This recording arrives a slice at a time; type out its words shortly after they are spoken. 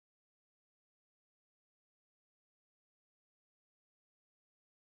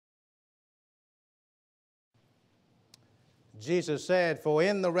Jesus said, "For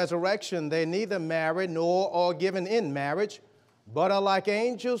in the resurrection they neither marry nor are given in marriage, but are like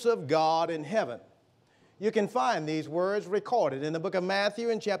angels of God in heaven." You can find these words recorded in the book of Matthew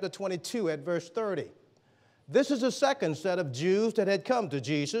in chapter 22 at verse 30. This is the second set of Jews that had come to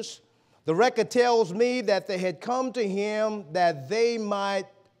Jesus. The record tells me that they had come to him that they might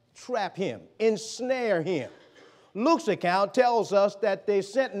trap him, ensnare him. Luke's account tells us that they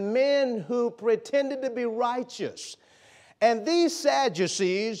sent men who pretended to be righteous. And these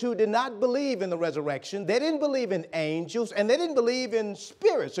Sadducees, who did not believe in the resurrection, they didn't believe in angels, and they didn't believe in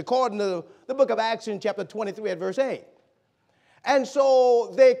spirits, according to the book of Acts in chapter 23 at verse 8. And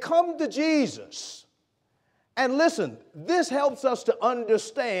so they come to Jesus. And listen, this helps us to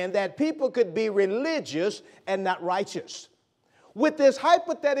understand that people could be religious and not righteous with this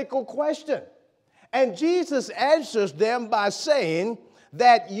hypothetical question. And Jesus answers them by saying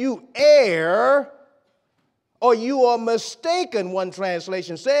that you err, or you are mistaken, one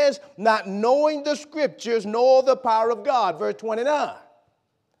translation says, not knowing the scriptures nor the power of God, verse 29.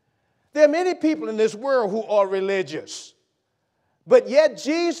 There are many people in this world who are religious, but yet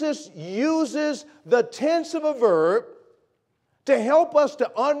Jesus uses the tense of a verb to help us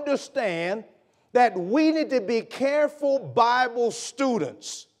to understand that we need to be careful Bible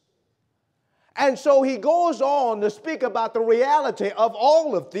students. And so he goes on to speak about the reality of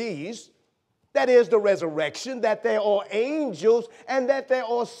all of these. That is the resurrection, that there are angels, and that there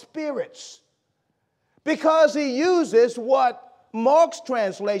are spirits. Because he uses what Mark's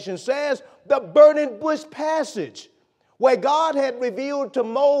translation says, the burning bush passage, where God had revealed to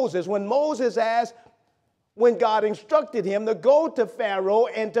Moses, when Moses asked, when God instructed him to go to Pharaoh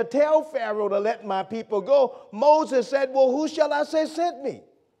and to tell Pharaoh to let my people go, Moses said, well, who shall I say sent me?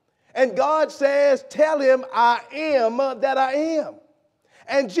 And God says, tell him I am that I am.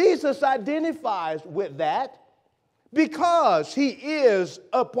 And Jesus identifies with that because he is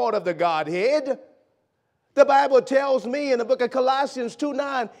a part of the Godhead. The Bible tells me in the book of Colossians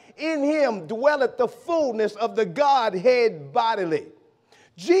 2:9, in him dwelleth the fullness of the Godhead bodily.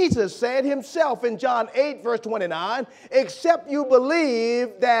 Jesus said himself in John 8, verse 29, except you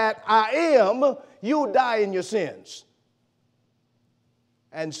believe that I am, you die in your sins.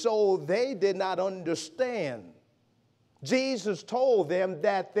 And so they did not understand. Jesus told them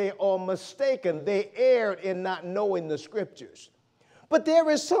that they are mistaken. They erred in not knowing the scriptures. But there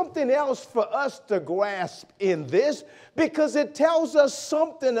is something else for us to grasp in this, because it tells us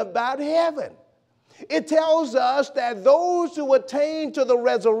something about heaven. It tells us that those who attain to the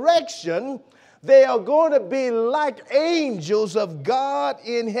resurrection, they are going to be like angels of God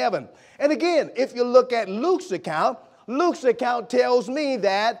in heaven. And again, if you look at Luke's account tells me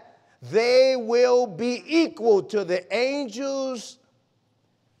that they will be equal to the angels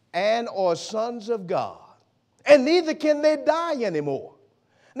and or sons of God. And neither can they die anymore.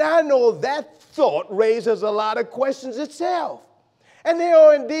 Now, I know that thought raises a lot of questions itself. And there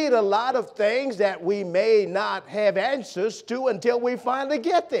are indeed a lot of things that we may not have answers to until we finally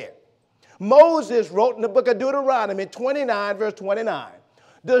get there. Moses wrote in the book of Deuteronomy 29, verse 29,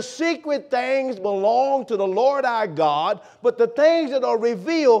 the secret things belong to the Lord our God, but the things that are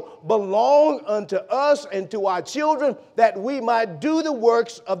revealed belong unto us and to our children, that we might do the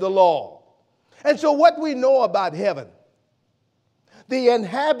works of the law. And so what we know about heaven, the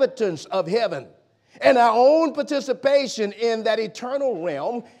inhabitants of heaven, and our own participation in that eternal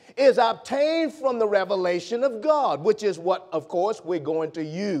realm is obtained from the revelation of God, which is what, of course, we're going to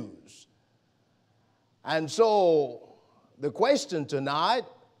use. And so the question tonight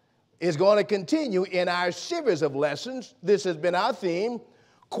is going to continue in our series of lessons. This has been our theme,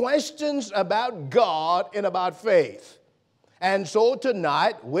 questions about God and about faith. And so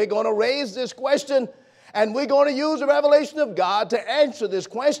tonight we're going to raise this question, and we're going to use the revelation of God to answer this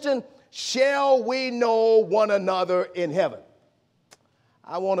question, shall we know one another in heaven?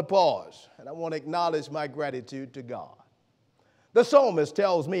 I want to pause, and I want to acknowledge my gratitude to God. The psalmist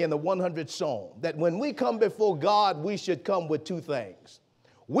tells me in the 100th Psalm that when we come before God, we should come with two things.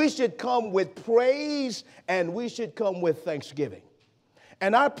 We should come with praise, and we should come with thanksgiving.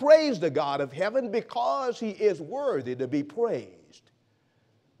 And I praise the God of heaven because he is worthy to be praised,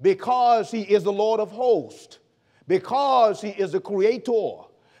 because he is the Lord of hosts, because he is the creator,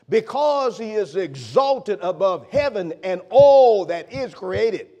 because he is exalted above heaven and all that is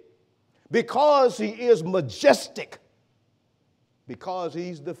created, because he is majestic, because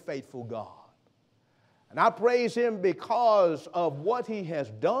he's the faithful God. And I praise him because of what he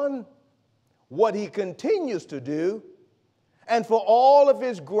has done, what he continues to do, and for all of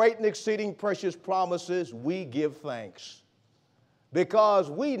his great and exceeding precious promises, we give thanks. Because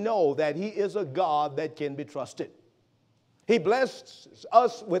we know that he is a God that can be trusted. He blesses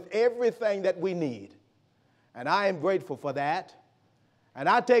us with everything that we need. And I am grateful for that. And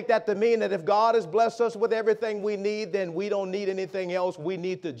I take that to mean that if God has blessed us with everything we need, then we don't need anything else. We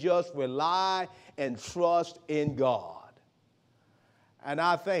need to just rely and trust in God. And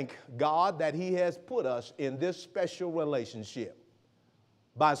I thank God that He has put us in this special relationship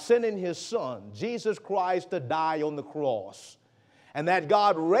by sending His Son, Jesus Christ, to die on the cross. And that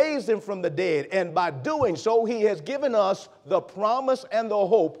God raised Him from the dead. And by doing so, He has given us the promise and the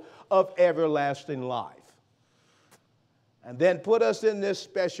hope of everlasting life. And then put us in this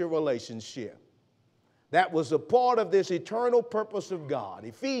special relationship that was a part of this eternal purpose of God.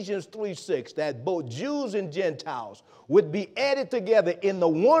 Ephesians 3:6, that both Jews and Gentiles would be added together in the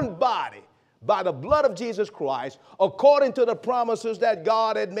one body by the blood of Jesus Christ, according to the promises that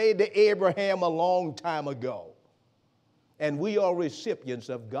God had made to Abraham a long time ago. And we are recipients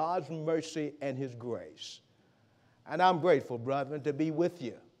of God's mercy and His grace. And I'm grateful, brethren, to be with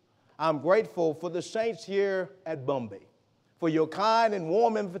you. I'm grateful for the saints here at Bumby, for your kind and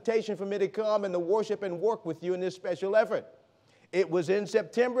warm invitation for me to come and to worship and work with you in this special effort. It was in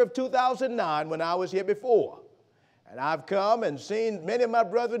September of 2009 when I was here before. And I've come and seen many of my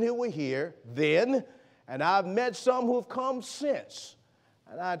brethren who were here then, and I've met some who've come since.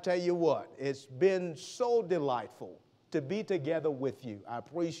 And I tell you what, it's been so delightful to be together with you. I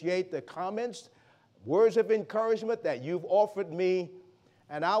appreciate the comments, words of encouragement that you've offered me,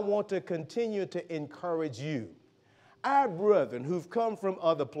 and I want to continue to encourage you. Our brethren who've come from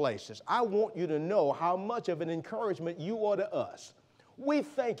other places, I want you to know how much of an encouragement you are to us. We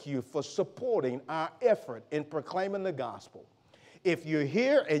thank you for supporting our effort in proclaiming the gospel. If you're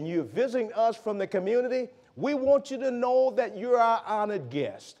here and you're visiting us from the community, we want you to know that you're our honored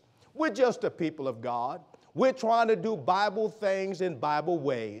guest. We're just a people of God. We're trying to do Bible things in Bible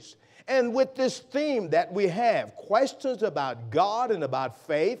ways. And with this theme that we have, questions about God and about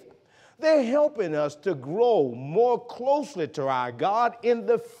faith, they're helping us to grow more closely to our God in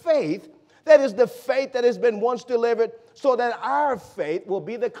the faith, that is the faith that has been once delivered, so that our faith will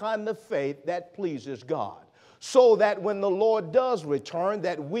be the kind of faith that pleases God, so that when the Lord does return,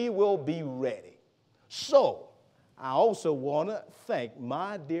 that we will be ready. So, I also want to thank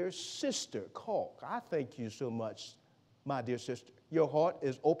my dear sister, Calk. I thank you so much, my dear sister. Your heart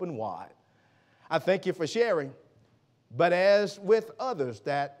is open wide. I thank you for sharing. But as with others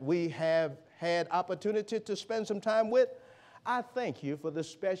that we have had opportunity to spend some time with, I thank you for the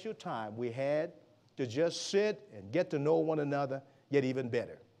special time we had to just sit and get to know one another, yet even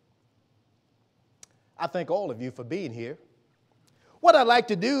better. I thank all of you for being here. What I'd like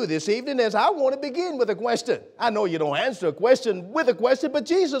to do this evening is I want to begin with a question. I know you don't answer a question with a question, but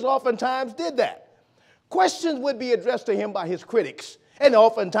Jesus oftentimes did that. Questions would be addressed to Him by His critics, and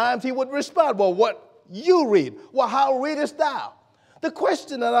oftentimes He would respond, well, what you read? Well, how readest thou? The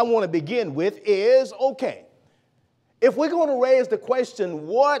question that I want to begin with is, okay, if we're going to raise the question,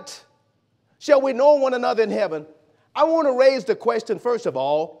 what shall we know one another in heaven? I want to raise the question, first of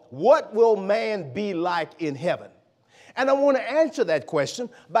all, what will man be like in heaven? And I want to answer that question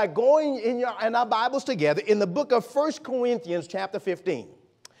by going in our Bibles together in the book of 1 Corinthians chapter 15.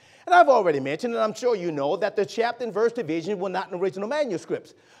 And I've already mentioned, and I'm sure you know, that the chapter and verse division were not in original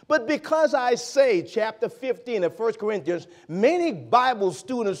manuscripts. But because I say chapter 15 of 1 Corinthians, many Bible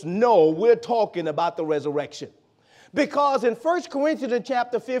students know we're talking about the resurrection. Because in 1 Corinthians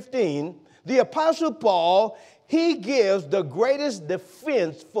chapter 15, the Apostle Paul, he gives the greatest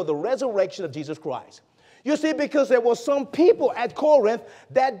defense for the resurrection of Jesus Christ. You see, because there were some people at Corinth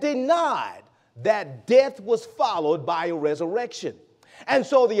that denied that death was followed by a resurrection. And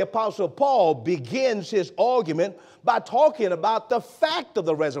so the Apostle Paul begins his argument by talking about the fact of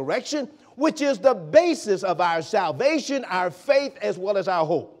the resurrection, which is the basis of our salvation, our faith, as well as our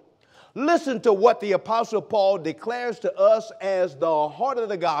hope. Listen to what the Apostle Paul declares to us as the heart of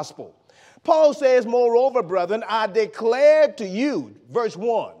the gospel. Paul says, moreover, brethren, I declare to you, verse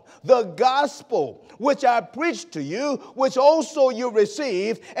 1, the gospel which I preached to you, which also you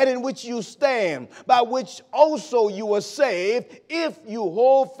received, and in which you stand, by which also you were saved, if you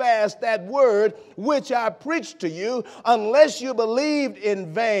hold fast that word which I preached to you, unless you believed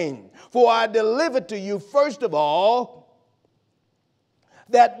in vain. For I delivered to you, first of all,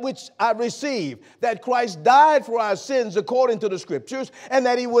 that which I received, that Christ died for our sins according to the Scriptures, and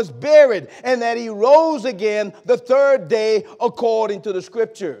that He was buried, and that He rose again the third day according to the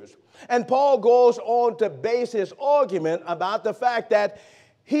Scriptures. And Paul goes on to base his argument about the fact that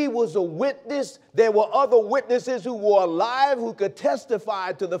he was a witness. There were other witnesses who were alive who could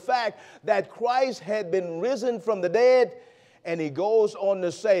testify to the fact that Christ had been risen from the dead. And he goes on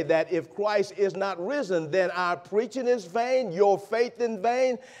to say that if Christ is not risen, then our preaching is vain, your faith in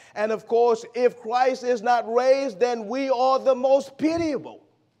vain. And of course, if Christ is not raised, then we are the most pitiable,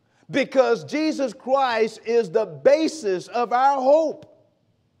 because Jesus Christ is the basis of our hope.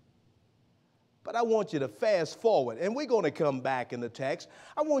 But I want you to fast forward, and we're going to come back in the text.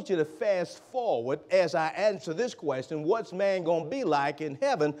 I want you to fast forward as I answer this question, what's man going to be like in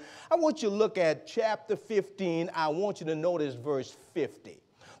heaven? I want you to look at chapter 15. I want you to notice verse 50.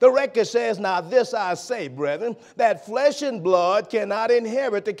 The record says, now this I say, brethren, that flesh and blood cannot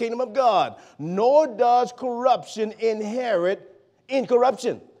inherit the kingdom of God, nor does corruption inherit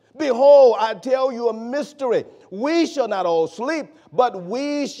incorruption. Behold, I tell you a mystery. We shall not all sleep, but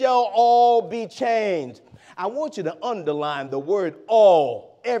we shall all be changed. I want you to underline the word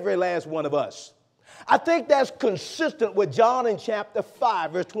all, every last one of us. I think that's consistent with John in chapter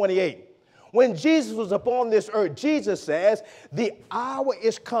 5, verse 28. When Jesus was upon this earth, Jesus says, the hour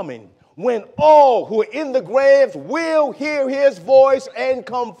is coming when all who are in the graves will hear his voice and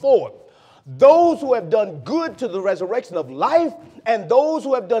come forth. Those who have done good to the resurrection of life, and those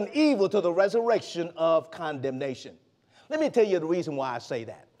who have done evil to the resurrection of condemnation. Let me tell you the reason why I say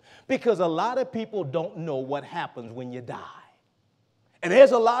that. Because a lot of people don't know what happens when you die. And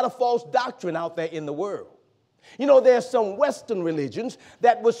there's a lot of false doctrine out there in the world. You know, there's some Western religions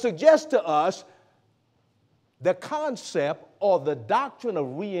that would suggest to us the concept or the doctrine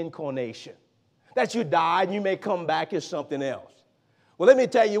of reincarnation. That you die and you may come back as something else. Well, let me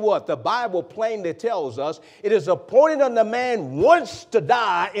tell you what, the Bible plainly tells us it is appointed unto man once to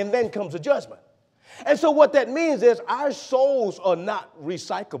die, and then comes a judgment. And so what that means is our souls are not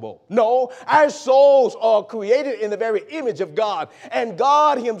recyclable. No, our souls are created in the very image of God, and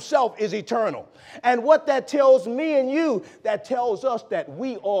God himself is eternal. And what that tells me and you, that tells us that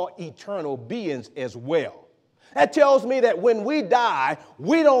we are eternal beings as well. That tells me that when we die,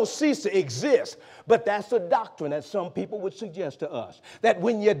 we don't cease to exist. But that's a doctrine that some people would suggest to us, that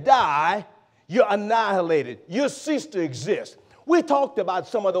when you die, you're annihilated. You cease to exist. We talked about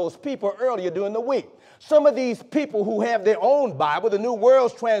some of those people earlier during the week. Some of these people who have their own Bible, the New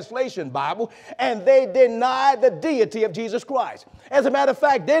World's Translation Bible, and they deny the deity of Jesus Christ. As a matter of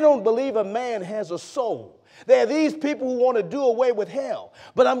fact, they don't believe a man has a soul. There are these people who want to do away with hell.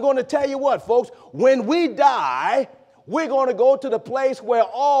 But I'm going to tell you what, folks, when we die, we're going to go to the place where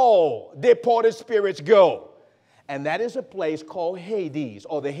all departed spirits go. And that is a place called Hades,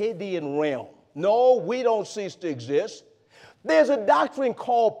 or the Hadean realm. No, we don't cease to exist. There's a doctrine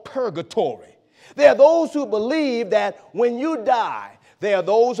called purgatory. There are those who believe that when you die, there are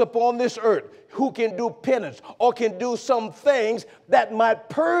those upon this earth who can do penance or can do some things that might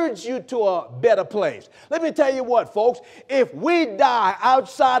purge you to a better place. Let me tell you what, folks, if we die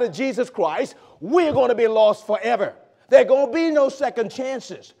outside of Jesus Christ, we're going to be lost forever. There are going to be no second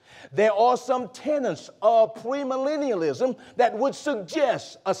chances. There are some tenets of premillennialism that would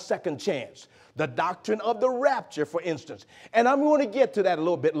suggest a second chance. The doctrine of the rapture, for instance. And I'm going to get to that a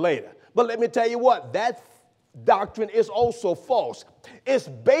little bit later. But let me tell you what, that doctrine is also false. It's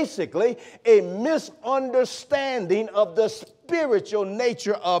basically a misunderstanding of the spiritual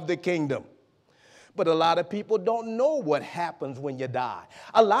nature of the kingdom. But a lot of people don't know what happens when you die.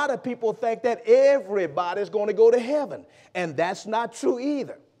 A lot of people think that everybody's going to go to heaven, and that's not true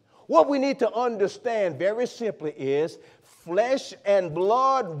either. What we need to understand very simply is flesh and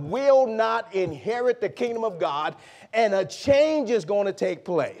blood will not inherit the kingdom of God, and a change is going to take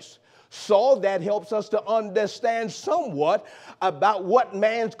place. So that helps us to understand somewhat about what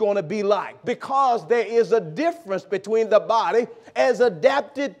man's going to be like, because there is a difference between the body as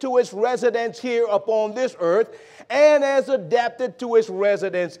adapted to its residence here upon this earth and as adapted to its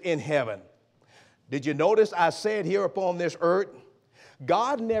residence in heaven. Did you notice I said here upon this earth?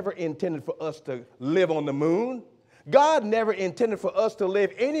 God never intended for us to live on the moon. God never intended for us to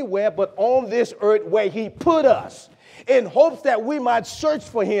live anywhere but on this earth where he put us, in hopes that we might search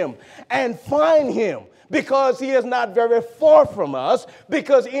for him and find him, because he is not very far from us,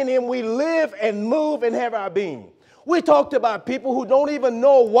 because in him we live and move and have our being. We talked about people who don't even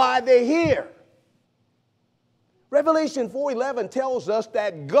know why they're here. Revelation 4:11 tells us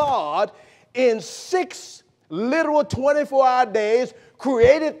that God, in 6 literal 24-hour days,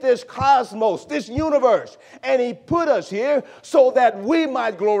 created this cosmos, this universe, and he put us here so that we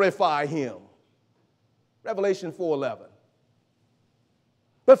might glorify him. Revelation 4:11.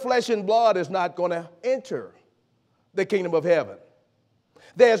 But flesh and blood is not going to enter the kingdom of heaven.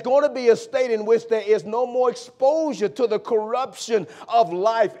 There's going to be a state in which there is no more exposure to the corruption of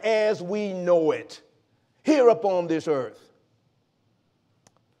life as we know it here upon this earth.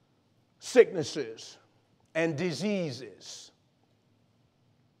 Sicknesses and diseases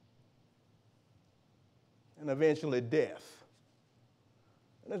and eventually death.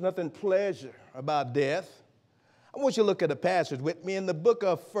 There's nothing pleasure about death. I want you to look at a passage with me in the book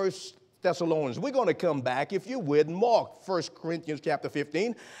of 1 Thessalonians. We're going to come back, if you would, Mark 1 Corinthians chapter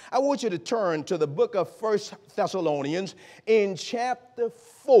 15. I want you to turn to the book of 1 Thessalonians in chapter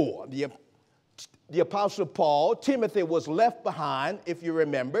 4. The Apostle Paul, Timothy was left behind, if you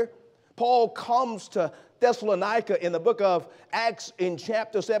remember. Paul comes to Thessalonica in the book of Acts in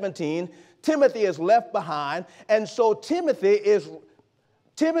chapter 17. Timothy is left behind, and so Timothy is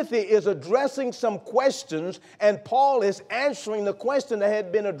addressing some questions, and Paul is answering the question that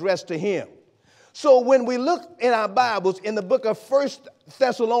had been addressed to him. So when we look in our Bibles in the book of 1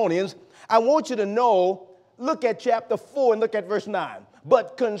 Thessalonians, I want you to know, look at chapter 4 and look at verse 9.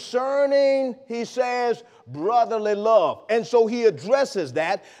 But concerning, he says, brotherly love. And so he addresses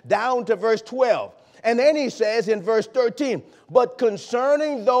that down to verse 12. And then he says in verse 13, but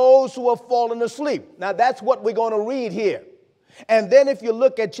concerning those who have fallen asleep. Now that's what we're going to read here. And then if you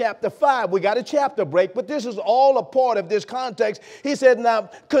look at chapter 5, we got a chapter break, but this is all a part of this context. He said,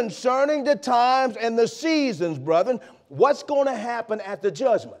 now, concerning the times and the seasons, brethren, what's going to happen at the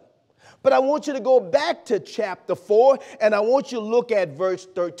judgment? But I want you to go back to chapter 4, and I want you to look at verse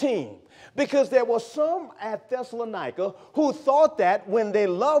 13. Because there were some at Thessalonica who thought that when their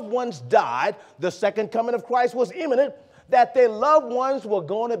loved ones died, the second coming of Christ was imminent, that their loved ones were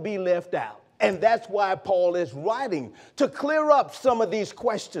going to be left out. And that's why Paul is writing, to clear up some of these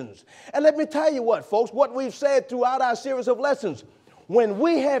questions. And let me tell you what, folks, what we've said throughout our series of lessons, when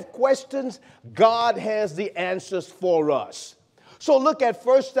we have questions, God has the answers for us. So look at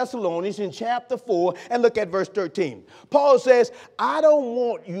 1 Thessalonians in chapter 4 and look at verse 13. Paul says, I don't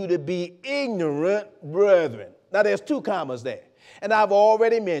want you to be ignorant, brethren. Now there's two commas there. And I've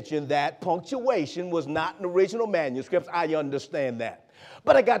already mentioned that punctuation was not in original manuscripts. I understand that.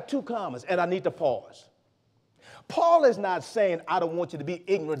 But I got two commas, and I need to pause. Paul is not saying, I don't want you to be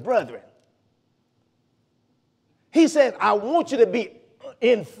ignorant, brethren. He said, I want you to be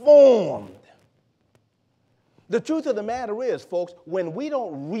informed. The truth of the matter is, folks, when we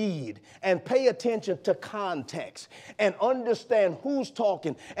don't read and pay attention to context and understand who's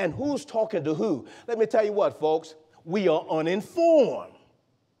talking and who's talking to who, let me tell you what, folks, we are uninformed.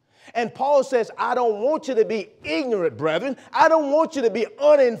 And Paul says, I don't want you to be ignorant, brethren. I don't want you to be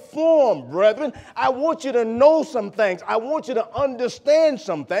uninformed, brethren. I want you to know some things. I want you to understand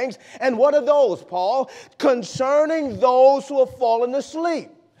some things. And what are those, Paul? Concerning those who have fallen asleep.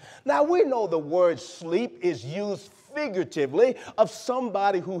 Now, we know the word sleep is used figuratively of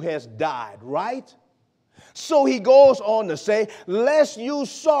somebody who has died, right? So he goes on to say, lest you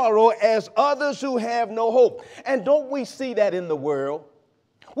sorrow as others who have no hope. And don't we see that in the world?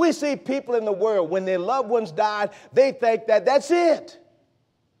 We see people in the world, when their loved ones died, they think that that's it.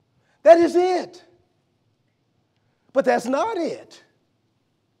 That is it. But that's not it.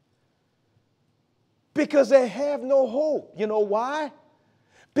 Because they have no hope. You know why?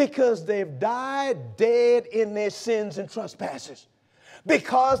 Because they've died dead in their sins and trespasses.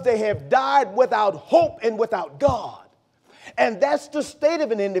 Because they have died without hope and without God. And that's the state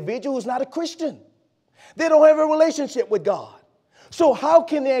of an individual who's not a Christian. They don't have a relationship with God. So how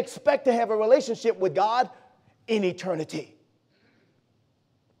can they expect to have a relationship with God in eternity?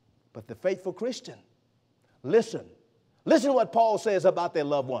 But the faithful Christian, listen to what Paul says about their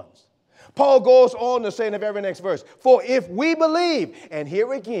loved ones. Paul goes on to say in the very next verse, for if we believe, and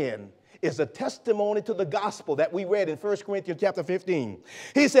here again is a testimony to the gospel that we read in 1 Corinthians chapter 15.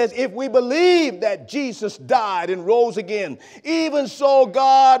 He says, if we believe that Jesus died and rose again, even so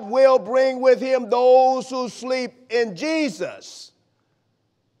God will bring with him those who sleep in Jesus.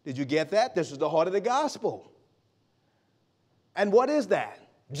 Did you get that? This is the heart of the gospel. And what is that?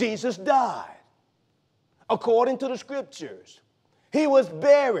 Jesus died according to the scriptures. He was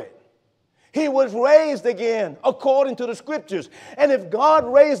buried. He was raised again according to the scriptures. And if God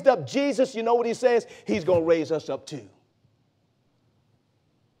raised up Jesus, you know what he says? He's going to raise us up too.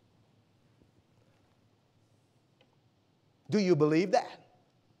 Do you believe that?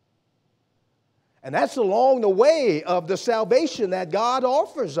 And that's along the way of the salvation that God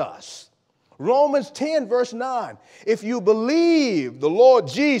offers us. Romans 10 verse 9, if you believe the Lord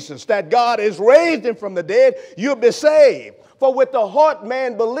Jesus, that God has raised him from the dead, you'll be saved. For with the heart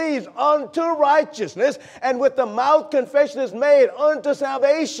man believes unto righteousness, and with the mouth confession is made unto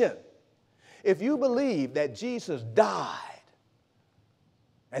salvation. If you believe that Jesus died,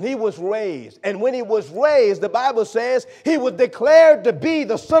 and he was raised. And when he was raised, the Bible says he was declared to be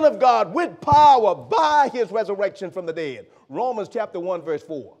the Son of God with power by his resurrection from the dead. Romans chapter 1 verse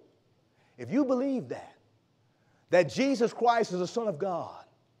 4. If you believe that Jesus Christ is the Son of God,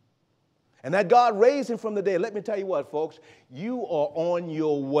 and that God raised him from the dead, let me tell you what, folks, you are on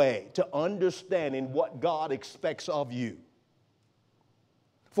your way to understanding what God expects of you.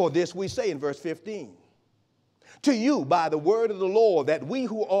 For this we say in verse 15, to you by the word of the Lord, that we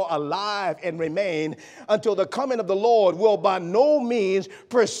who are alive and remain until the coming of the Lord will by no means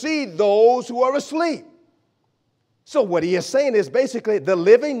precede those who are asleep. So what he is saying is basically the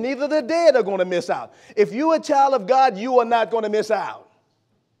living, neither the dead are going to miss out. If you're a child of God, you are not going to miss out.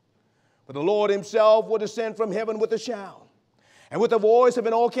 For the Lord himself will descend from heaven with a shout, and with the voice of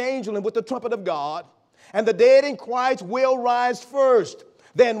an archangel, and with the trumpet of God, and the dead in Christ will rise first.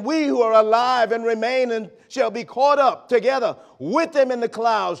 Then we who are alive and remain shall be caught up together with them in the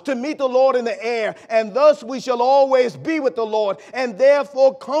clouds to meet the Lord in the air, and thus we shall always be with the Lord, and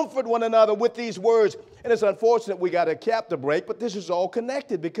therefore comfort one another with these words. And it's unfortunate we got a cap to break, but this is all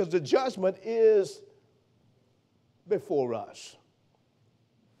connected because the judgment is before us.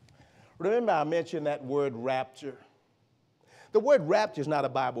 Remember I mentioned that word rapture. The word rapture is not a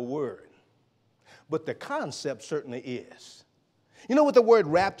Bible word, but the concept certainly is. You know what the word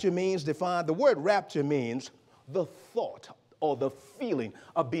rapture means defined? The word rapture means the thought or the feeling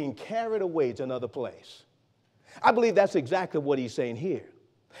of being carried away to another place. I believe that's exactly what he's saying here.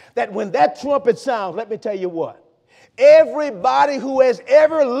 That when that trumpet sounds, let me tell you what, everybody who has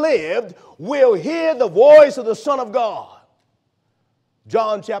ever lived will hear the voice of the Son of God.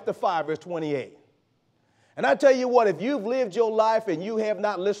 John chapter 5, verse 28. And I tell you what, if you've lived your life and you have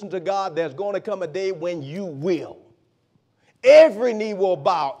not listened to God, there's going to come a day when you will. Every knee will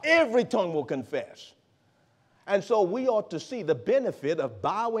bow, every tongue will confess. And so we ought to see the benefit of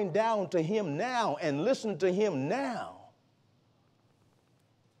bowing down to him now and listen to him now.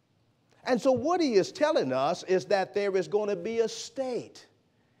 And so what he is telling us is that there is going to be a state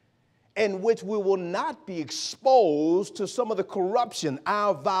in which we will not be exposed to some of the corruption,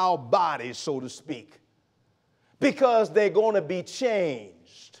 our vile bodies, so to speak, because they're going to be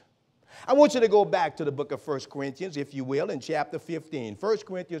changed. I want you to go back to the book of 1 Corinthians, if you will, in chapter 15. 1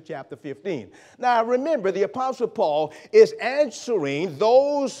 Corinthians chapter 15. Now remember, the Apostle Paul is answering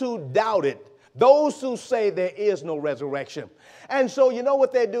those who doubt it, those who say there is no resurrection. And so you know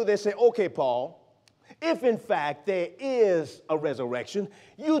what they do? They say, okay, Paul, if in fact there is a resurrection,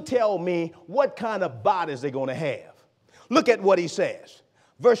 you tell me what kind of bodies they're going to have. Look at what he says.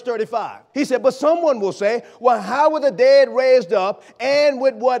 Verse 35. He said, but someone will say, well, how were the dead raised up, and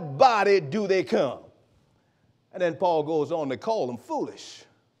with what body do they come? And then Paul goes on to call them foolish.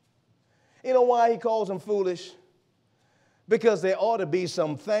 You know why he calls them foolish? Because there ought to be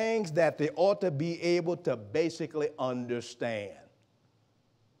some things that they ought to be able to basically understand.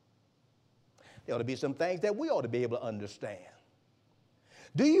 There ought to be some things that we ought to be able to understand.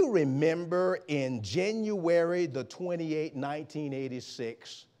 Do you remember in January the 28th,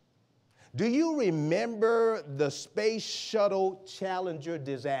 1986, do you remember the Space Shuttle Challenger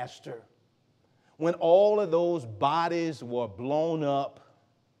disaster when all of those bodies were blown up?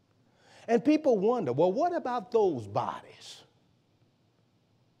 And people wonder, well, what about those bodies?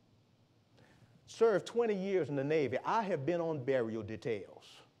 Served 20 years in the Navy. I have been on burial details.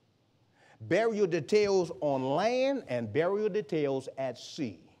 Burial details on land and burial details at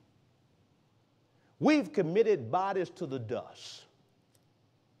sea. We've committed bodies to the dust,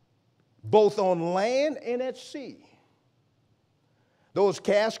 both on land and at sea. Those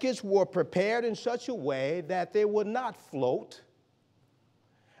caskets were prepared in such a way that they would not float.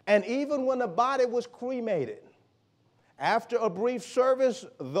 And even when the body was cremated, after a brief service,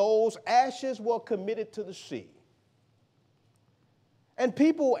 those ashes were committed to the sea. And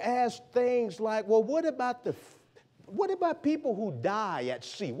people ask things like, well, what about people who die at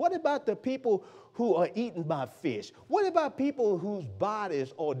sea? What about the people who are eaten by fish? What about people whose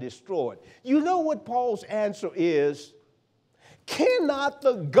bodies are destroyed? You know what Paul's answer is? Cannot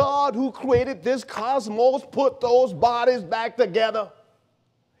the God who created this cosmos put those bodies back together?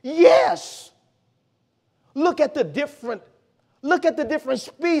 Yes. Look at the different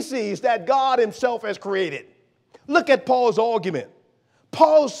species that God himself has created. Look at Paul's argument.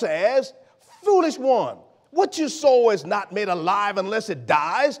 Paul says, foolish one, what you sow is not made alive unless it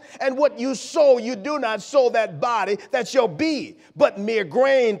dies, and what you sow, you do not sow that body that shall be, but mere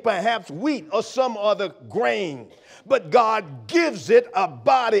grain, perhaps wheat or some other grain. But God gives it a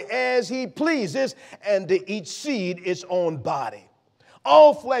body as he pleases, and to each seed its own body.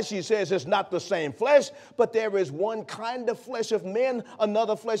 All flesh, he says, is not the same flesh, but there is one kind of flesh of men,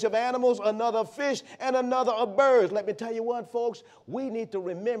 another flesh of animals, another of fish, and another of birds. Let me tell you what, folks, we need to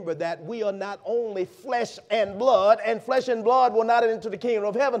remember that we are not only flesh and blood will not enter into the kingdom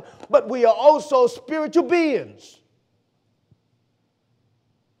of heaven, but we are also spiritual beings.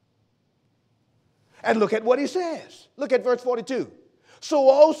 And look at what he says. Look at verse 42. So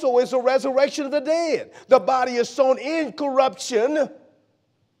also is the resurrection of the dead. The body is sown in corruption,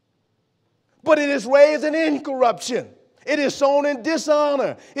 but it is raised in incorruption. It is sown in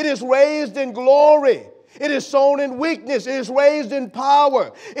dishonor. It is raised in glory. It is sown in weakness. It is raised in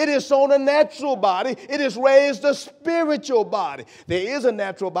power. It is sown a natural body. It is raised a spiritual body. There is a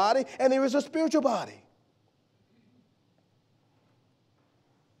natural body and there is a spiritual body.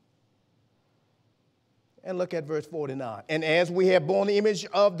 And look at verse 49. And as we have borne the image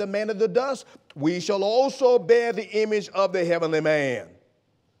of the man of the dust, we shall also bear the image of the heavenly man.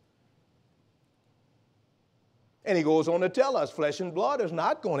 And he goes on to tell us flesh and blood is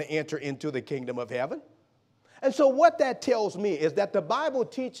not going to enter into the kingdom of heaven. And so what that tells me is that the Bible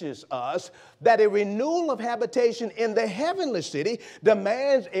teaches us that a renewal of habitation in the heavenly city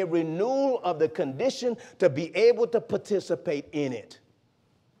demands a renewal of the condition to be able to participate in it.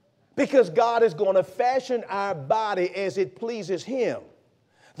 Because God is going to fashion our body as it pleases him.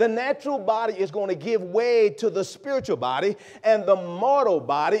 The natural body is going to give way to the spiritual body, and the mortal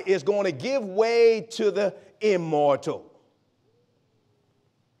body is going to give way to the immortal.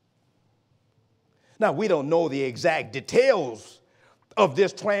 Now, we don't know the exact details of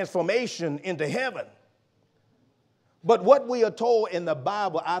this transformation into heaven. But what we are told in the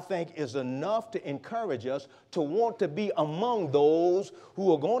Bible, I think, is enough to encourage us to want to be among those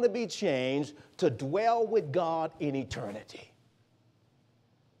who are going to be changed to dwell with God in eternity.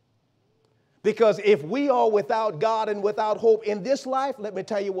 Because if we are without God and without hope in this life, let me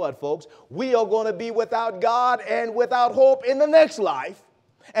tell you what, folks, we are going to be without God and without hope in the next life.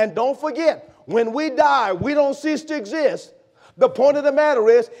 And don't forget, when we die, we don't cease to exist. The point of the matter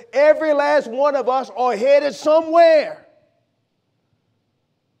is, every last one of us are headed somewhere.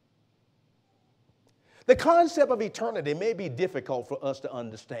 The concept of eternity may be difficult for us to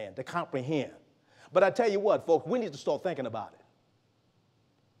understand, to comprehend. But I tell you what, folks, we need to start thinking about it.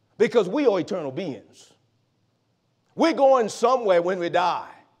 Because we are eternal beings. We're going somewhere when we die.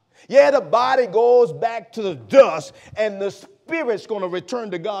 Yeah, the body goes back to the dust, and the spirit's going to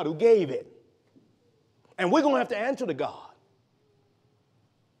return to God who gave it. And we're going to have to answer to God.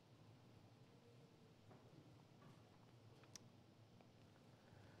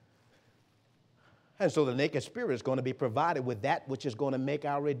 And so the naked spirit is going to be provided with that which is going to make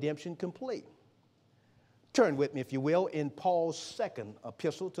our redemption complete. Turn with me, if you will, in Paul's second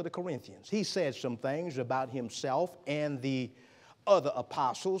epistle to the Corinthians. He says some things about himself and the other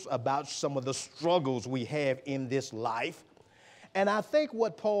apostles, about some of the struggles we have in this life. And I think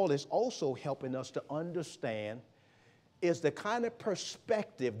what Paul is also helping us to understand is the kind of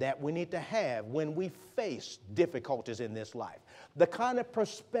perspective that we need to have when we face difficulties in this life. The kind of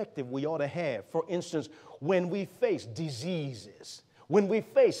perspective we ought to have, for instance, when we face diseases, when we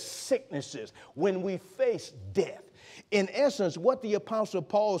face sicknesses, when we face death. In essence, what the Apostle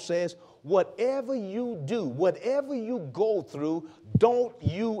Paul says, whatever you do, whatever you go through, don't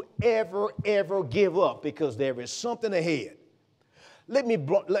you ever give up, because there is something ahead. Let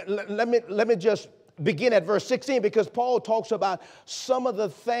me just begin at verse 16, because Paul talks about some of the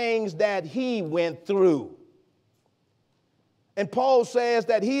things that he went through. And Paul says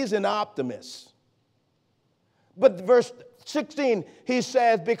that he's an optimist. But verse 16, he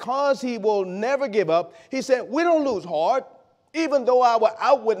says, because he will never give up, he said, we don't lose heart, even though our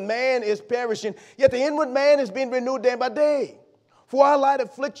outward man is perishing, yet the inward man is being renewed day by day. For our light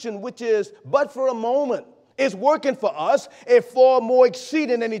affliction, which is but for a moment, is working for us a far more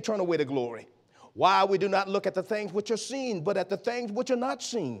exceeding and eternal weight of glory. Why we do not look at the things which are seen, but at the things which are not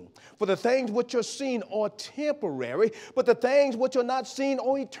seen. For the things which are seen are temporary, but the things which are not seen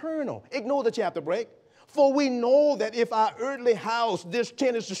are eternal. Ignore the chapter break. For we know that if our earthly house, this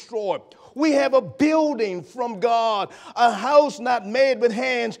tent, is destroyed, we have a building from God, a house not made with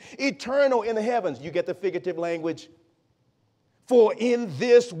hands, eternal in the heavens. You get the figurative language? For in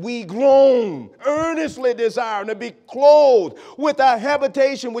this we groan, earnestly desiring to be clothed with our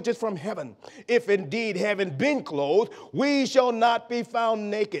habitation which is from heaven. If indeed, having been clothed, we shall not be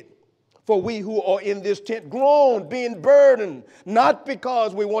found naked. For we who are in this tent groan, being burdened, not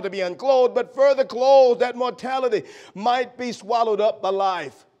because we want to be unclothed, but further clothed, that mortality might be swallowed up by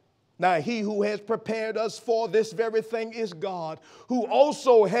life. Now he who has prepared us for this very thing is God, who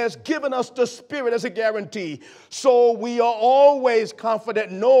also has given us the Spirit as a guarantee. So we are always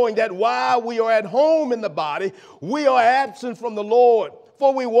confident, knowing that while we are at home in the body, we are absent from the Lord.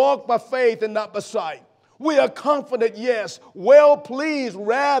 For we walk by faith and not by sight. We are confident, yes, well pleased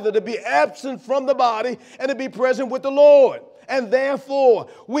rather to be absent from the body and to be present with the Lord. And therefore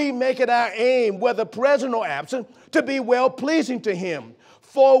we make it our aim, whether present or absent, to be well pleasing to him.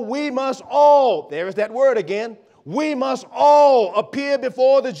 For we must all, there is that word again, we must all appear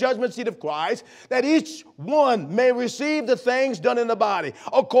before the judgment seat of Christ, that each one may receive the things done in the body,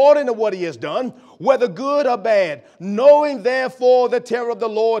 according to what he has done, whether good or bad. Knowing therefore the terror of the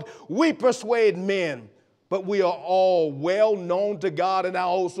Lord, we persuade men. But we are all well known to God, and I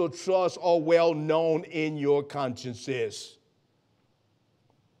also trust are well known in your consciences.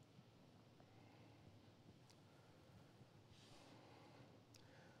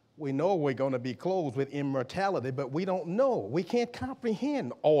 We know we're going to be clothed with immortality, but we don't know. We can't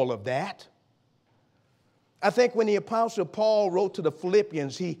comprehend all of that. I think when the Apostle Paul wrote to the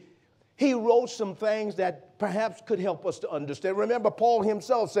Philippians, he wrote some things that perhaps could help us to understand. Remember, Paul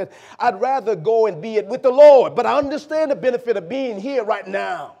himself said, I'd rather go and be it with the Lord, but I understand the benefit of being here right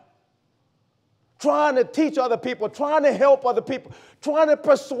now. Trying to teach other people, trying to help other people, trying to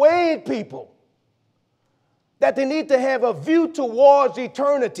persuade people that they need to have a view towards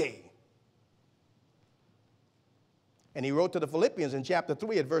eternity. And he wrote to the Philippians in chapter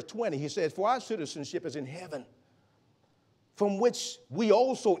 3 at verse 20, he says, for our citizenship is in heaven, from which we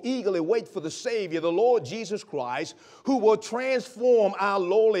also eagerly wait for the Savior, the Lord Jesus Christ, who will transform our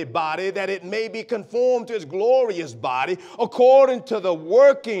lowly body, that it may be conformed to his glorious body, according to the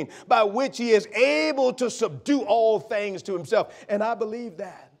working by which he is able to subdue all things to himself. And I believe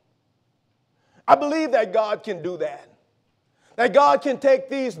that. I believe that God can do that. That God can take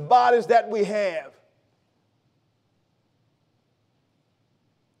these bodies that we have,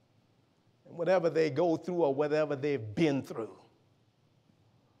 and whatever they go through or whatever they've been through,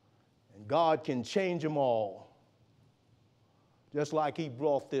 and God can change them all, just like he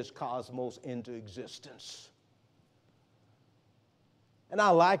brought this cosmos into existence. And I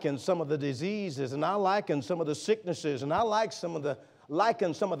liken some of the diseases, and I liken some of the sicknesses, and I liken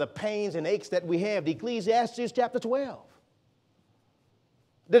some of the pains and aches that we have. Ecclesiastes chapter 12.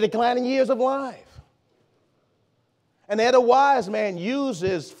 The declining years of life. And there the wise man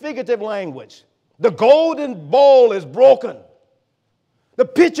uses figurative language. The golden bowl is broken. The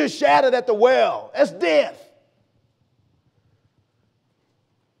pitcher shattered at the well. That's death.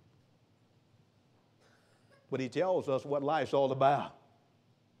 But he tells us what life's all about.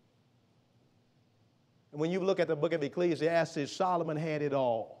 And when you look at the book of Ecclesiastes, Solomon had it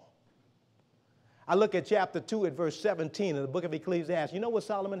all. I look at chapter 2 at verse 17 in the book of Ecclesiastes. You know what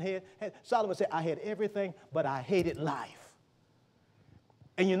Solomon had? Solomon said, I had everything, but I hated life.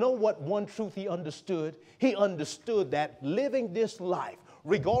 And you know what one truth he understood? He understood that living this life,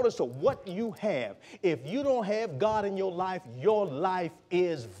 regardless of what you have, if you don't have God in your life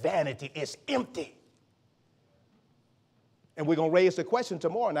is vanity. It's empty. And we're going to raise the question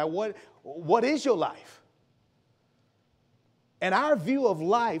tomorrow. Now, what is your life? And our view of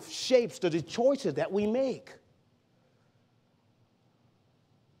life shapes the choices that we make.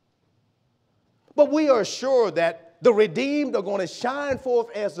 But we are sure that the redeemed are going to shine forth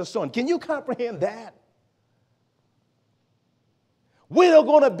as the sun. Can you comprehend that? We are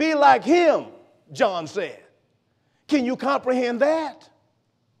going to be like him, John said. Can you comprehend that?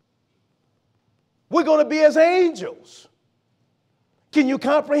 We're going to be as angels. Can you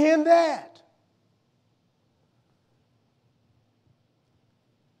comprehend that?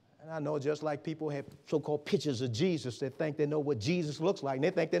 I know just like people have so-called pictures of Jesus, they think they know what Jesus looks like, and they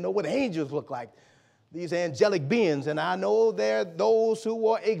think they know what angels look like, these angelic beings. And I know there are those who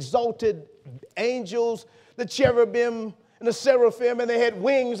were exalted angels, the cherubim and the seraphim, and they had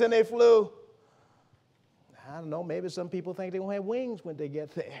wings and they flew. I don't know, maybe some people think they're going to have wings when they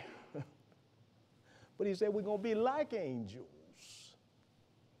get there. But he said we're going to be like angels.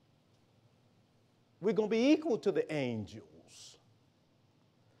 We're going to be equal to the angels.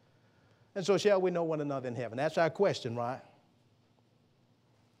 And so shall we know one another in heaven? That's our question, right?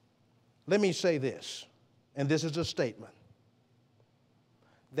 Let me say this, and this is a statement,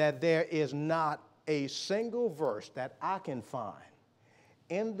 that there is not a single verse that I can find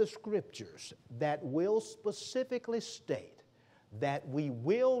in the scriptures that will specifically state that we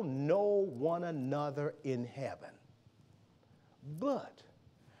will know one another in heaven. But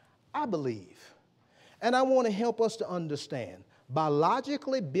I believe, and I want to help us to understand, by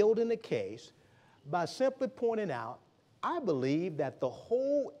logically building a case, by simply pointing out, I believe that the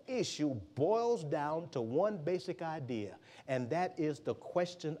whole issue boils down to one basic idea, and that is the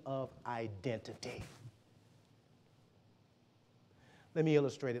question of identity. Let me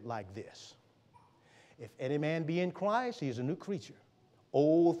illustrate it like this. If any man be in Christ, he is a new creature.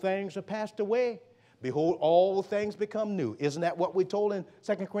 Old things are passed away. Behold, all things become new. Isn't that what we're told in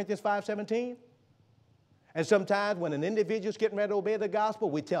 2 Corinthians 5:17? And sometimes when an individual's getting ready to obey the gospel,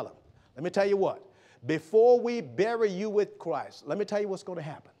 we tell them, let me tell you what, before we bury you with Christ, let me tell you what's going to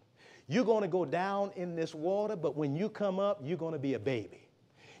happen. You're going to go down in this water, but when you come up, you're going to be a baby.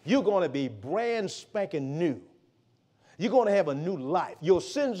 You're going to be brand spanking new. You're going to have a new life. Your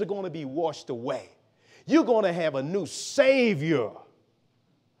sins are going to be washed away. You're going to have a new Savior.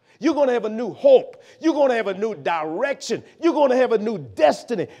 You're going to have a new hope. You're going to have a new direction. You're going to have a new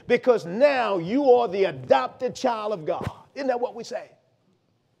destiny because now you are the adopted child of God. Isn't that what we say?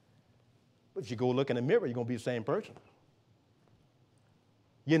 But if you go look in the mirror, you're going to be the same person.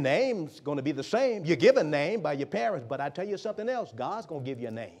 Your name's going to be the same. You're given a name by your parents, but I tell you something else. God's going to give you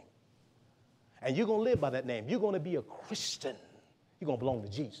a name. And you're going to live by that name. You're going to be a Christian. You're going to belong to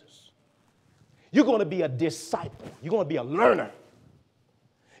Jesus. You're going to be a disciple. You're going to be a learner.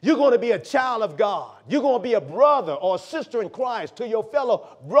 You're going to be a child of God. You're going to be a brother or a sister in Christ to your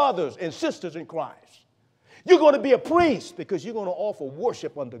fellow brothers and sisters in Christ. You're going to be a priest because you're going to offer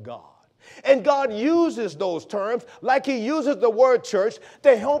worship unto God. And God uses those terms like he uses the word church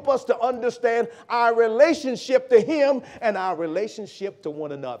to help us to understand our relationship to him and our relationship to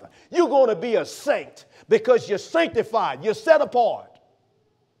one another. You're going to be a saint because you're sanctified. You're set apart.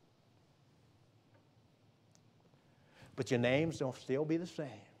 But your names don't still be the same.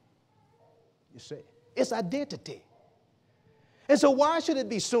 You see, it's identity. And so why should it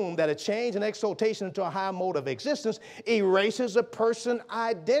be assumed that a change and exaltation into a higher mode of existence erases a person's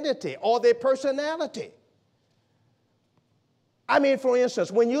identity or their personality? I mean, for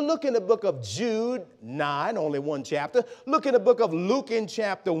instance, when you look in the book of Jude 9, only one chapter, look in the book of Luke in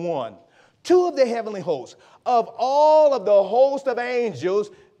chapter 1, two of the heavenly hosts, of all of the host of angels,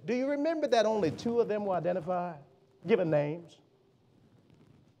 do you remember that only two of them were identified, given names?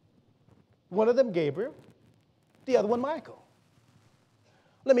 One of them Gabriel, the other one Michael.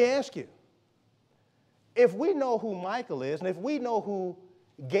 Let me ask you, if we know who Michael is and if we know who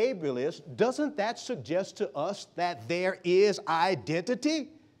Gabriel is, doesn't that suggest to us that there is identity?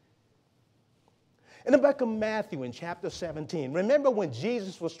 In the book of Matthew in chapter 17, remember when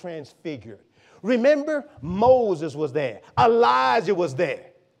Jesus was transfigured? Remember Moses was there, Elijah was there.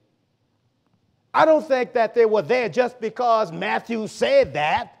 I don't think that they were there just because Matthew said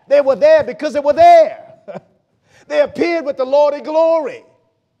that. They were there because they were there. They appeared with the Lord in glory.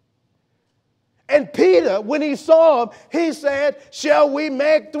 And Peter, when he saw him, he said, shall we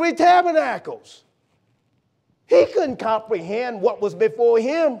make 3 tabernacles? He couldn't comprehend what was before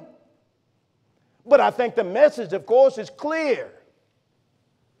him. But I think the message, of course, is clear.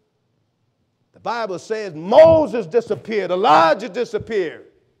 The Bible says Moses disappeared, Elijah disappeared.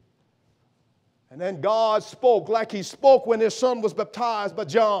 And then God spoke like he spoke when his son was baptized by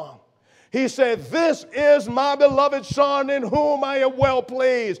John. He said, this is my beloved son in whom I am well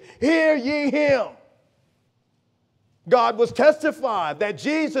pleased. Hear ye him. God was testifying that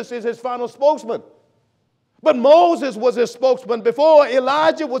Jesus is his final spokesman. But Moses was his spokesman before.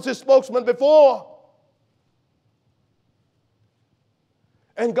 Elijah was his spokesman before.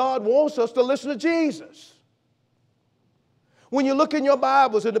 And God wants us to listen to Jesus. When you look in your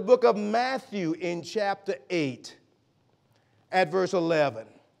Bibles in the book of Matthew in chapter 8 at verse 11,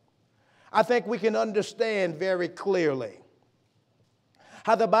 I think we can understand very clearly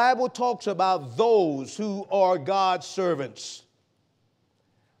how the Bible talks about those who are God's servants.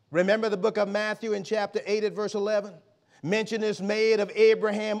 Remember the book of Matthew in chapter 8 at verse 11? Mention is made of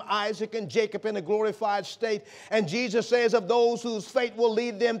Abraham, Isaac, and Jacob in a glorified state. And Jesus says of those whose fate will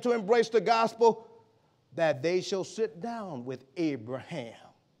lead them to embrace the gospel, that they shall sit down with Abraham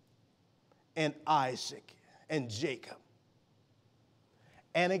and Isaac and Jacob.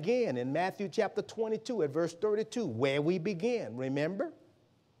 And again, in Matthew chapter 22 at verse 32, where we begin, remember?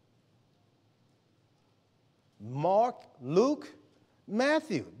 Mark, Luke,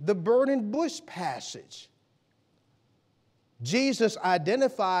 Matthew, the burning bush passage. Jesus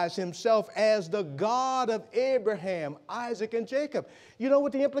identifies himself as the God of Abraham, Isaac, and Jacob. You know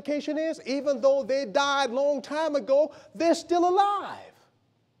what the implication is? Even though they died a long time ago, they're still alive.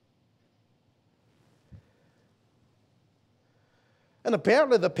 And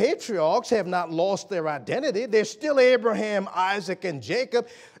apparently the patriarchs have not lost their identity. They're still Abraham, Isaac, and Jacob,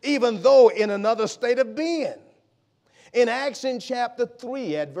 even though in another state of being. In Acts in chapter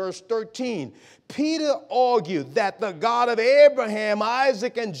 3 at verse 13, Peter argued that the God of Abraham,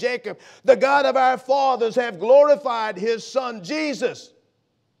 Isaac, and Jacob, the God of our fathers, have glorified his son Jesus.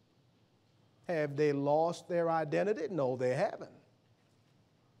 Have they lost their identity? No, they haven't.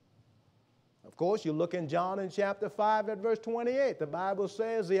 Of course, you look in John in chapter 5 at verse 28. The Bible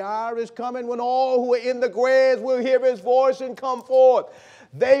says the hour is coming when all who are in the graves will hear his voice and come forth.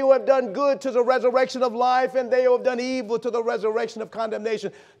 They who have done good to the resurrection of life, and they who have done evil to the resurrection of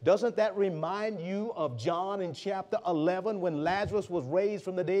condemnation. Doesn't that remind you of John in chapter 11 when Lazarus was raised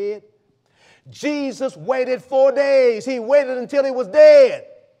from the dead? Jesus waited 4 days. He waited until he was dead.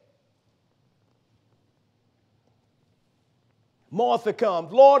 Martha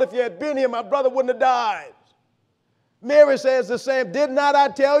comes. Lord, if you had been here, my brother wouldn't have died. Mary says the same. Did not I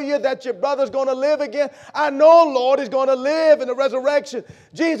tell you that your brother's going to live again? I know, Lord, he's going to live in the resurrection.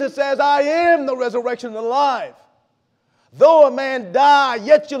 Jesus says, I am the resurrection and the life. Though a man die,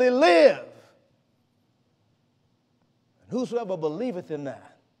 yet shall he live. And whosoever believeth in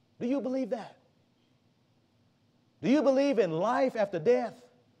that. Do you believe that? Do you believe in life after death?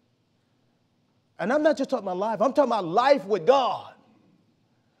 And I'm not just talking about life. I'm talking about life with God.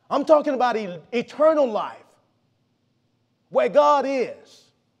 I'm talking about eternal life, where God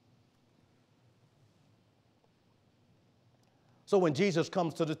is. So when Jesus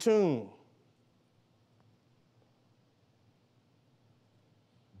comes to the tomb,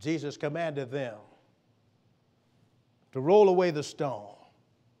 Jesus commanded them to roll away the stone.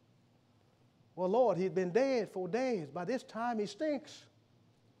 Well, Lord, he'd been dead 4 days. By this time, he stinks.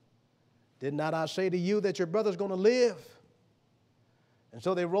 Did not I say to you that your brother's going to live? And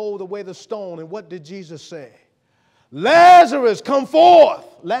so they rolled away the stone. And what did Jesus say? Lazarus, come forth.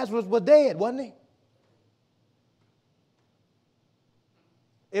 Lazarus was dead, wasn't he?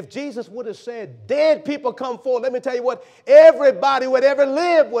 If Jesus would have said, dead people come forth, let me tell you what, everybody who had ever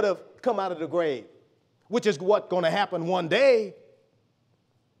lived would have come out of the grave, which is what's going to happen one day.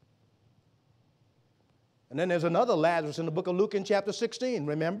 And then there's another Lazarus in the book of Luke in chapter 16,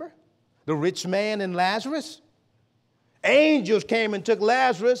 remember? The rich man and Lazarus. Angels came and took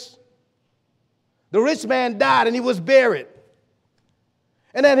Lazarus. The rich man died and he was buried.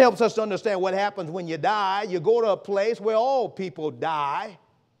 And that helps us to understand what happens when you die. You go to a place where all people die,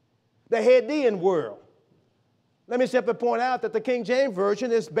 the Hadean world. Let me simply point out that the King James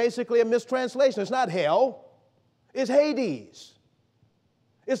Version is basically a mistranslation. It's not hell. It's Hades.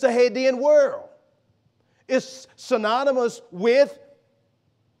 It's the Hadean world. It's synonymous with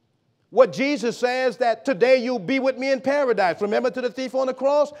what Jesus says that today you'll be with me in paradise. Remember to the thief on the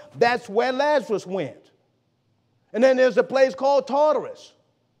cross? That's where Lazarus went. And then there's a place called Tartarus.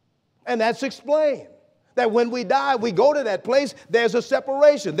 And that's explained. That when we die, we go to that place, there's a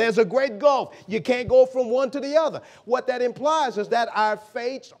separation. There's a great gulf. You can't go from one to the other. What that implies is that our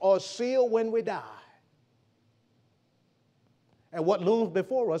fates are sealed when we die. And what looms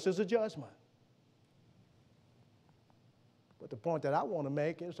before us is a judgment. But the point that I want to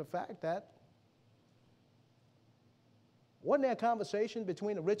make is the fact that wasn't there a conversation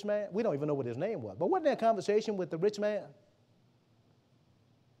between the rich man? We don't even know what his name was, but wasn't there a conversation with the rich man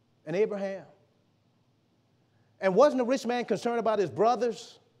and Abraham? And wasn't the rich man concerned about his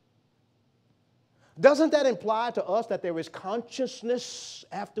brothers? Doesn't that imply to us that there is consciousness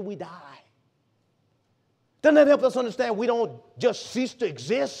after we die? Doesn't that help us understand we don't just cease to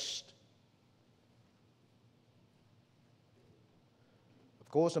exist? Of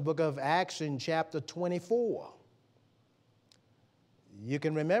course, the book of Acts in chapter 24, you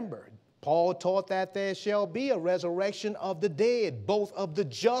can remember, Paul taught that there shall be a resurrection of the dead, both of the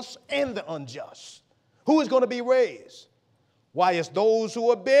just and the unjust. Who is going to be raised? Why, it's those who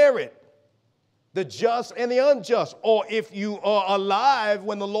are buried, the just and the unjust. Or if you are alive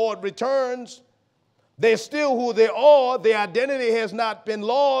when the Lord returns, they're still who they are. Their identity has not been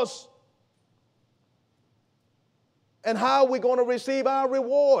lost. And how are we going to receive our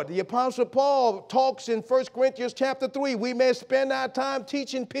reward? The Apostle Paul talks in 1 Corinthians chapter 3. We may spend our time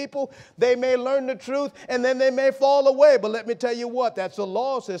teaching people. They may learn the truth, and then they may fall away. But let me tell you what, that's a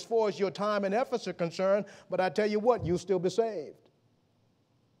loss as far as your time and efforts are concerned. But I tell you what, you'll still be saved.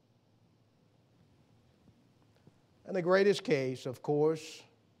 And the greatest case, of course,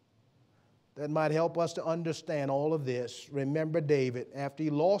 that might help us to understand all of this. Remember David, after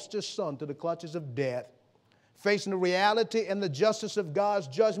he lost his son to the clutches of death, facing the reality and the justice of God's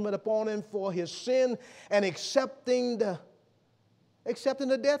judgment upon him for his sin and accepting the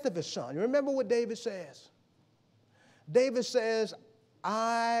death of his son. You remember what David says? David says,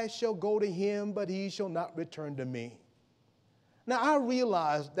 I shall go to him, but he shall not return to me. Now, I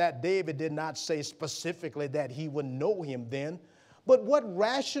realize that David did not say specifically that he would know him then, but what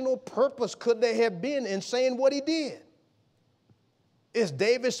rational purpose could there have been in saying what he did? Is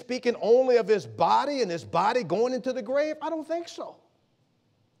David speaking only of his body and his body going into the grave? I don't think so.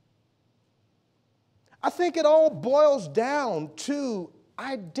 I think it all boils down to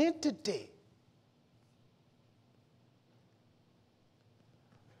identity.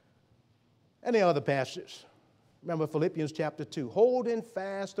 And the other passages. Remember Philippians chapter 2. Holding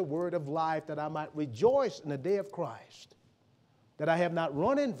fast the word of life, that I might rejoice in the day of Christ, that I have not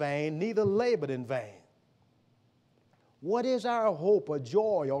run in vain, neither labored in vain. What is our hope or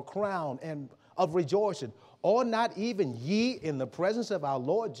joy or crown and of rejoicing? Or not even ye in the presence of our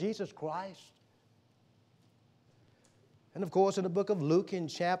Lord Jesus Christ? And of course, in the book of Luke in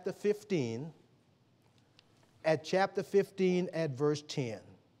chapter 15, at verse 10,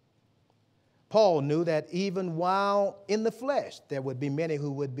 Paul knew that even while in the flesh, there would be many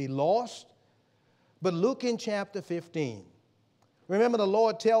who would be lost. But Luke in chapter 15, remember the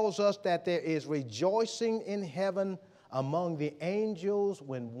Lord tells us that there is rejoicing in heaven among the angels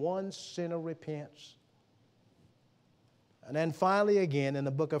when one sinner repents. And then finally again in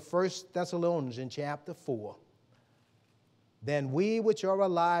the book of 1 Thessalonians in chapter 4, then we which are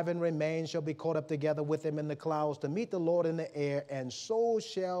alive and remain shall be caught up together with him in the clouds to meet the Lord in the air, and so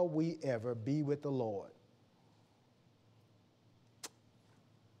shall we ever be with the Lord.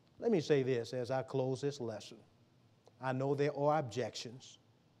 Let me say this as I close this lesson. I know there are objections,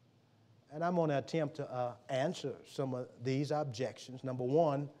 and I'm going to attempt to answer some of these objections. Number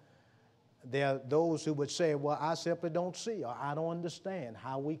one, there are those who would say, well, I simply don't see or I don't understand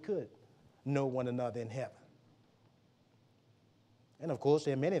how we could know one another in heaven. And of course,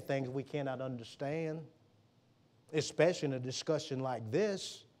 there are many things we cannot understand, especially in a discussion like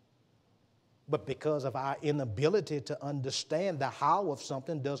this. But because of our inability to understand the how of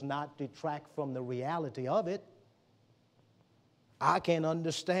something does not detract from the reality of it. I can't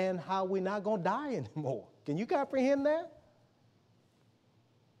understand how we're not going to die anymore. Can you comprehend that?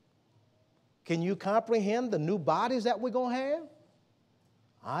 Can you comprehend the new bodies that we're going to have?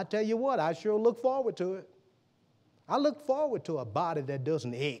 I tell you what, I sure look forward to it. I look forward to a body that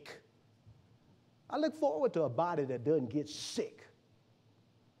doesn't ache. I look forward to a body that doesn't get sick.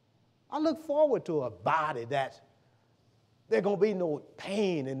 I look forward to a body that there's going to be no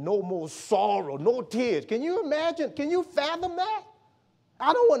pain and no more sorrow, no tears. Can you imagine? Can you fathom that?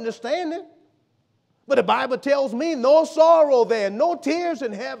 I don't understand it. But the Bible tells me no sorrow there, no tears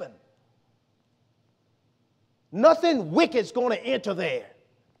in heaven. Nothing wicked's going to enter there.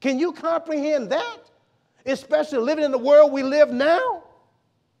 Can you comprehend that? Especially living in the world we live now.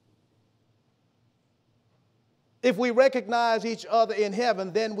 If we recognize each other in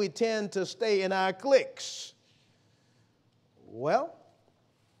heaven, then we tend to stay in our cliques. Well,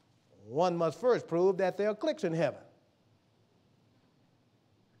 one must first prove that there are cliques in heaven.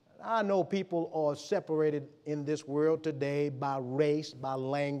 I know people are separated in this world today by race, by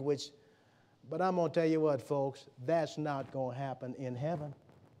language, but I'm going to tell you what, folks, that's not going to happen in heaven.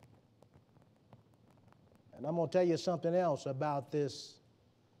 And I'm going to tell you something else about this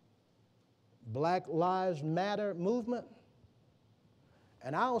Black Lives Matter movement.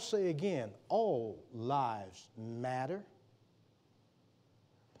 And I'll say again, all lives matter.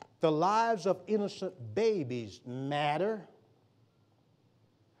 The lives of innocent babies matter.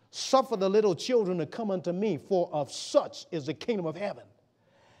 Suffer the little children to come unto me, for of such is the kingdom of heaven.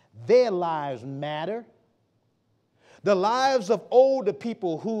 Their lives matter. The lives of older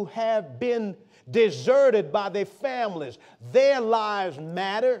people who have been deserted by their families, their lives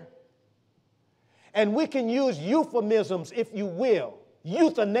matter. And we can use euphemisms, if you will,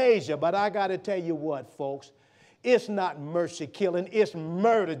 euthanasia, but I got to tell you what, folks, it's not mercy killing, it's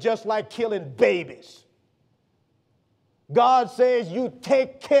murder, just like killing babies. God says you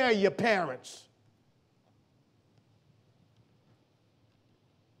take care of your parents.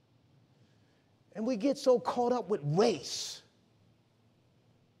 And we get so caught up with race.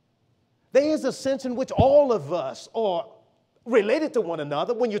 There is a sense in which all of us are related to one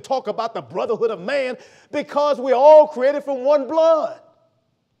another when you talk about the brotherhood of man, because we're all created from one blood.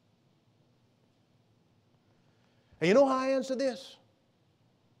 And you know how I answer this?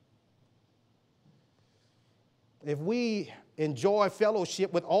 If we enjoy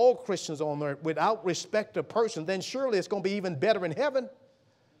fellowship with all Christians on earth without respect of person, then surely it's going to be even better in heaven.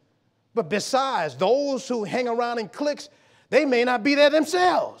 But besides, those who hang around in cliques, they may not be there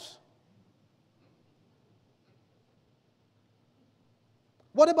themselves.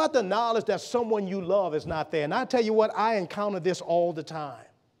 What about the knowledge that someone you love is not there? And I tell you what, I encounter this all the time.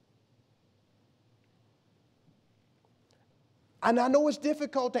 And I know it's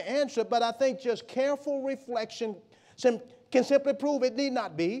difficult to answer, but I think just careful reflection can simply prove it need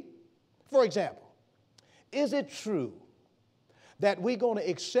not be. For example, is it true that we're going to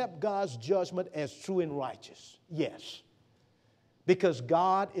accept God's judgment as true and righteous? Yes. Because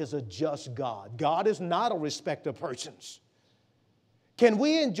God is a just God. God is not a respecter of persons. Can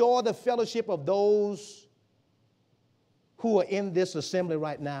we enjoy the fellowship of those who are in this assembly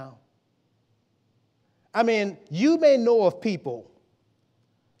right now? I mean, you may know of people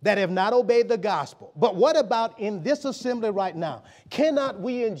that have not obeyed the gospel. But what about in this assembly right now? Cannot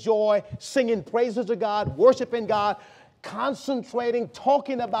we enjoy singing praises to God, worshiping God, concentrating,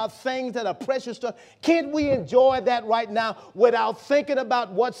 talking about things that are precious to us? Can't we enjoy that right now without thinking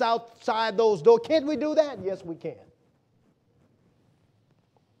about what's outside those doors? Can't we do that? Yes, we can.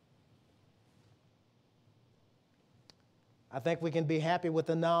 I think we can be happy with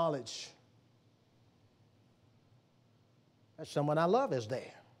the knowledge that someone I love is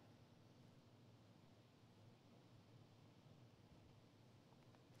there.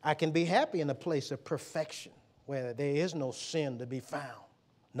 I can be happy in a place of perfection where there is no sin to be found,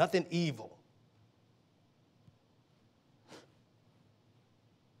 nothing evil.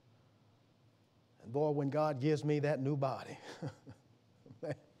 And boy, when God gives me that new body,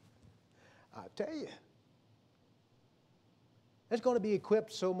 man, I tell you, it's going to be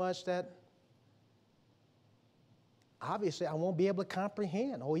equipped so much that obviously I won't be able to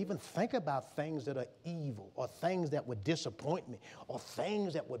comprehend or even think about things that are evil or things that would disappoint me or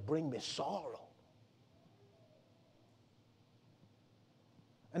things that would bring me sorrow.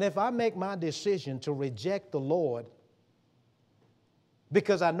 And if I make my decision to reject the Lord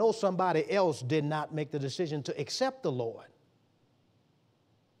because I know somebody else did not make the decision to accept the Lord,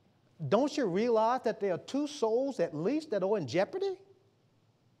 don't you realize that there are two souls at least that are in jeopardy?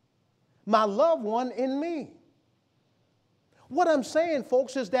 My loved one and me. What I'm saying,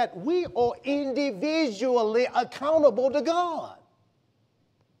 folks, is that we are individually accountable to God.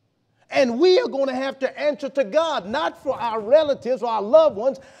 And we are going to have to answer to God, not for our relatives or our loved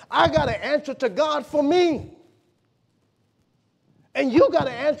ones. I got to answer to God for me. And you got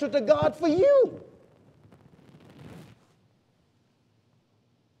to answer to God for you.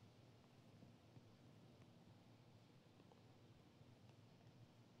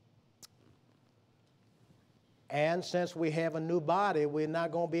 And since we have a new body, we're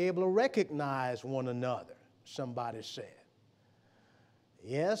not going to be able to recognize one another, somebody said.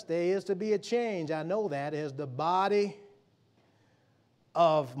 Yes, there is to be a change. I know that as the body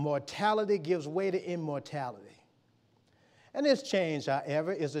of mortality gives way to immortality. And this change,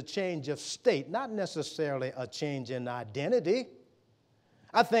 however, is a change of state, not necessarily a change in identity.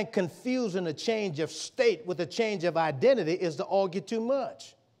 I think confusing a change of state with a change of identity is to argue too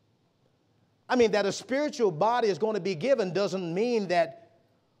much. I mean, that a spiritual body is going to be given doesn't mean that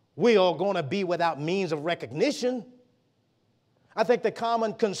we are going to be without means of recognition. I think the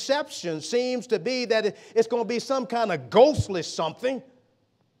common conception seems to be that it's going to be some kind of ghostly something.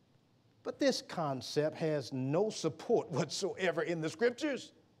 But this concept has no support whatsoever in the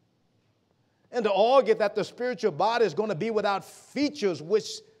scriptures. And to argue that the spiritual body is going to be without features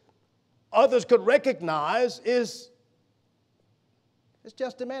which others could recognize is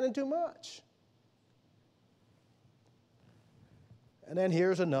just demanding too much. And then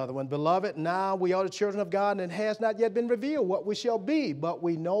here's another one. Beloved, now we are the children of God, and it has not yet been revealed what we shall be. But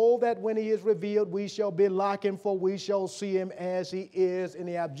we know that when he is revealed, we shall be like him, for we shall see him as he is. And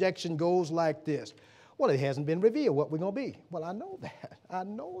the objection goes like this. Well, it hasn't been revealed what we're going to be. Well, I know that. I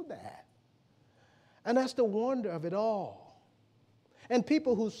know that. And that's the wonder of it all. And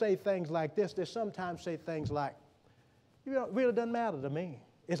people who say things like this, they sometimes say things like, you know, it really doesn't matter to me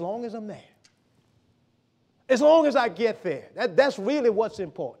as long as I'm there. As long as I get there, that's really what's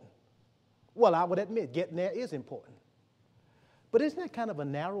important. Well, I would admit getting there is important. But isn't that kind of a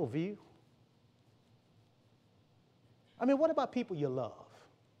narrow view? I mean, what about people you love?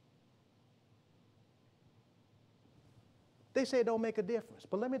 They say it don't make a difference.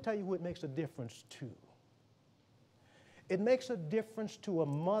 But let me tell you who it makes a difference to. It makes a difference to a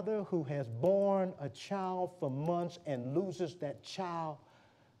mother who has borne a child for months and loses that child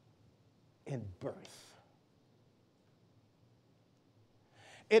in birth.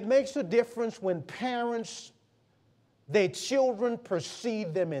 It makes a difference when parents, their children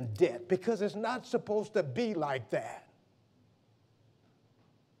perceive them in debt, because it's not supposed to be like that.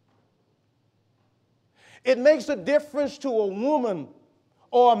 It makes a difference to a woman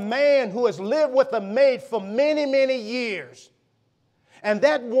or a man who has lived with a maid for many, many years. And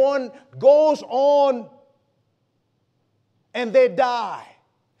that one goes on and they die.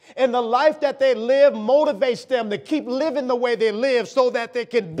 And the life that they live motivates them to keep living the way they live so that they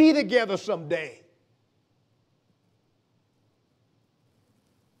can be together someday.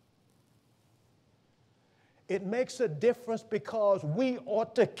 It makes a difference because we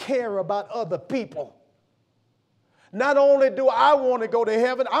ought to care about other people. Not only do I want to go to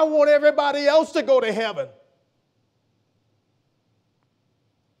heaven, I want everybody else to go to heaven.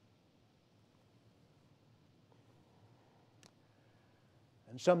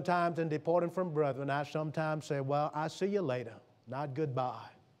 And sometimes in departing from brethren, I sometimes say, well, I'll see you later, not goodbye.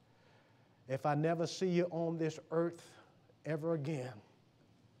 If I never see you on this earth ever again,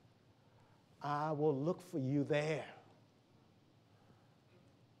 I will look for you there.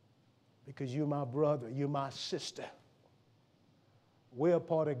 Because you're my brother, you're my sister. We're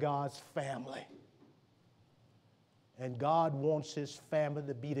part of God's family. And God wants his family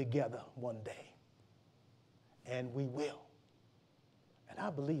to be together one day. And we will. And I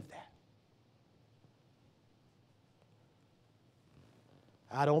believe that.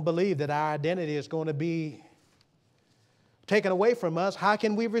 I don't believe that our identity is going to be taken away from us. How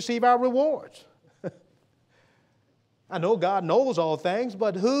can we receive our rewards? I know God knows all things,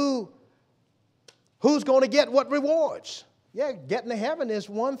 but who's going to get what rewards? Yeah, getting to heaven is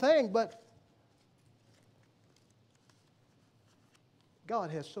one thing, but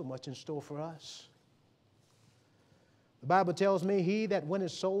God has so much in store for us. The Bible tells me he that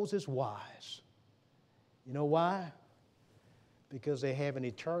winneth souls is wise. You know why? Because they have an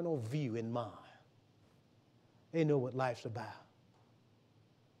eternal view in mind. They know what life's about.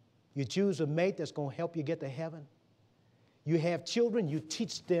 You choose a mate that's going to help you get to heaven. You have children, you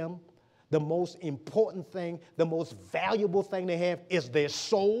teach them the most important thing, the most valuable thing they have is their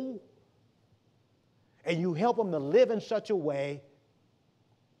soul. And you help them to live in such a way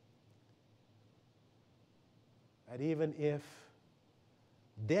that even if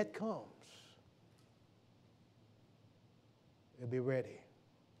death comes, they'll be ready.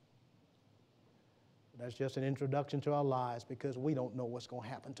 That's just an introduction to our lives because we don't know what's going to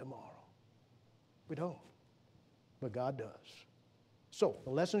happen tomorrow. We don't. But God does. So, the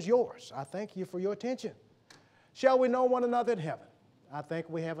lesson's yours. I thank you for your attention. Shall we know one another in heaven? I think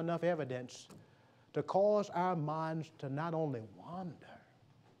we have enough evidence to cause our minds to not only wander,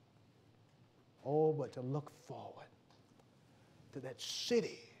 but to look forward to that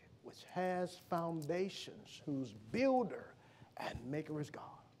city which has foundations, whose builder and maker is God.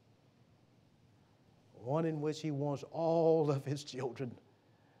 One in which he wants all of his children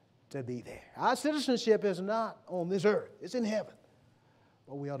to be there. Our citizenship is not on this earth, it's in heaven.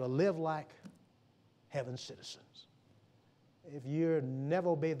 But we ought to live like heaven's citizens. If you never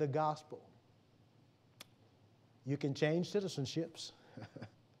obey the gospel, you can change citizenships.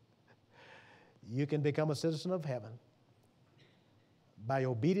 You can become a citizen of heaven by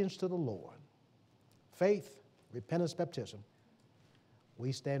obedience to the Lord. Faith, repentance, baptism.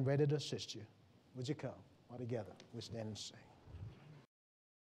 We stand ready to assist you. Would you come? All together, we stand and sing.